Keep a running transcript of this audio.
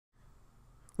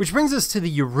Which brings us to the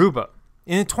Yoruba.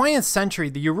 In the 20th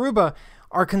century, the Yoruba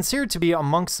are considered to be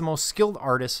amongst the most skilled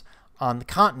artists on the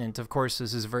continent. Of course,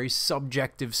 this is a very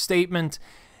subjective statement.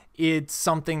 It's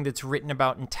something that's written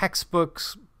about in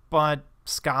textbooks, but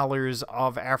scholars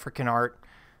of African art,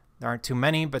 there aren't too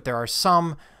many, but there are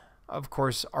some, of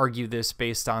course, argue this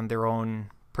based on their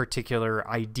own particular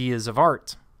ideas of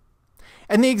art.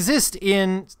 And they exist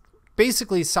in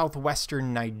basically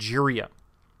southwestern Nigeria.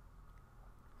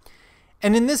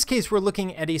 And in this case, we're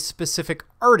looking at a specific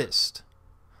artist,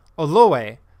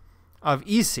 Olowe of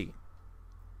Ise.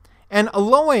 And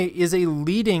Olowe is a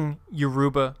leading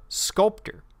Yoruba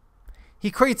sculptor.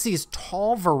 He creates these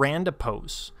tall veranda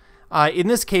posts. In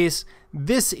this case,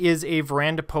 this is a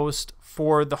veranda post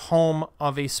for the home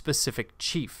of a specific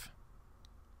chief.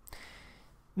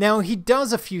 Now, he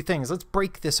does a few things. Let's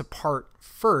break this apart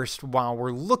first while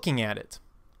we're looking at it.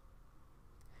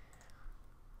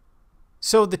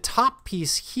 So the top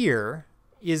piece here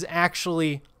is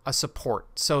actually a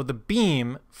support. So the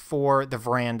beam for the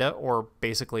veranda, or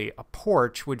basically a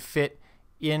porch, would fit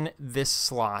in this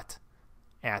slot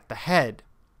at the head.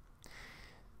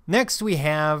 Next, we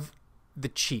have the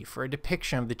chief, or a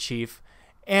depiction of the chief,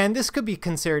 and this could be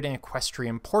considered an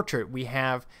equestrian portrait. We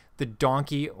have the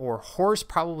donkey or horse,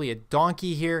 probably a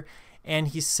donkey here, and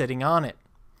he's sitting on it.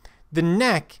 The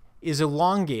neck is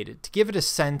elongated to give it a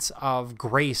sense of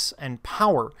grace and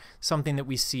power, something that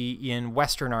we see in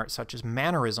Western art such as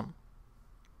mannerism.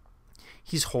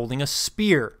 He's holding a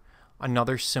spear,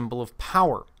 another symbol of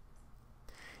power.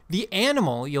 The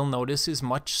animal, you'll notice, is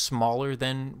much smaller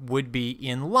than would be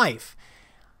in life.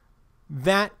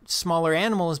 That smaller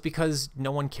animal is because no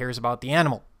one cares about the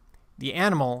animal. The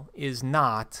animal is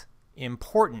not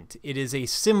important. It is a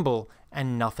symbol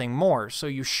and nothing more. So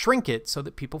you shrink it so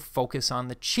that people focus on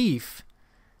the chief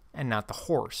and not the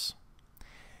horse.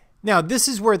 Now, this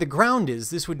is where the ground is.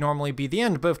 This would normally be the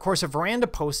end, but of course a veranda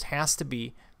post has to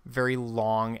be very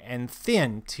long and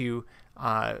thin to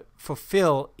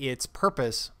fulfill its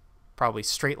purpose. Probably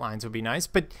straight lines would be nice,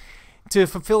 but to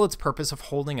fulfill its purpose of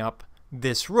holding up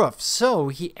this roof. So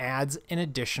he adds an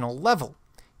additional level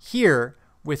here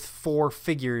with 4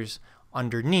 figures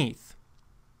underneath.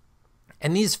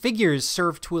 And these figures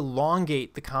serve to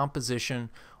elongate the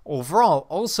composition overall,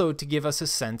 also to give us a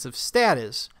sense of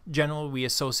status. Generally, we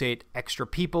associate extra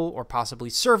people or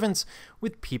possibly servants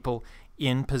with people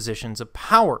in positions of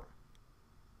power.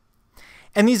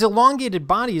 And these elongated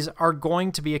bodies are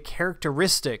going to be a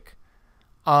characteristic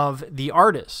of the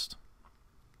artist.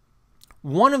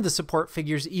 One of the support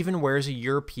figures even wears a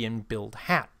European build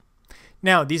hat.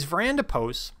 Now, these veranda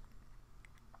posts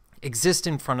exist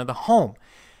in front of the home.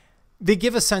 They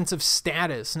give a sense of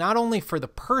status, not only for the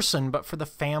person, but for the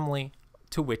family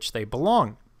to which they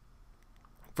belong.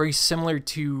 Very similar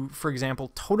to, for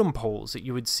example, totem poles that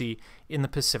you would see in the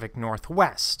Pacific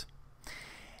Northwest.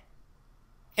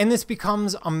 And this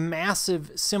becomes a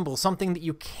massive symbol, something that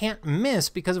you can't miss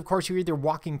because, of course, you're either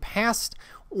walking past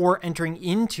or entering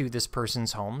into this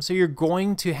person's home. So you're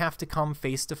going to have to come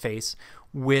face to face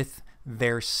with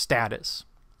their status.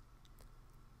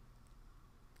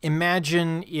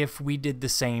 Imagine if we did the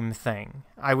same thing.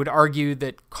 I would argue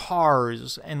that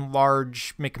cars and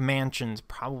large McMansions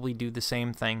probably do the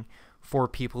same thing for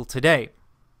people today.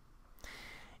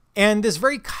 And this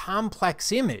very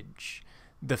complex image,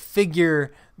 the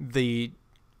figure, the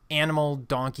animal,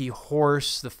 donkey,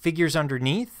 horse, the figures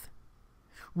underneath,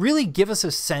 really give us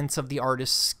a sense of the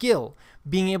artist's skill,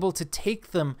 being able to take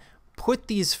them, put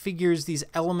these figures, these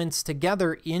elements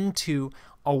together into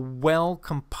a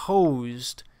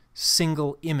well-composed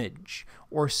single image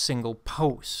or single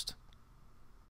post.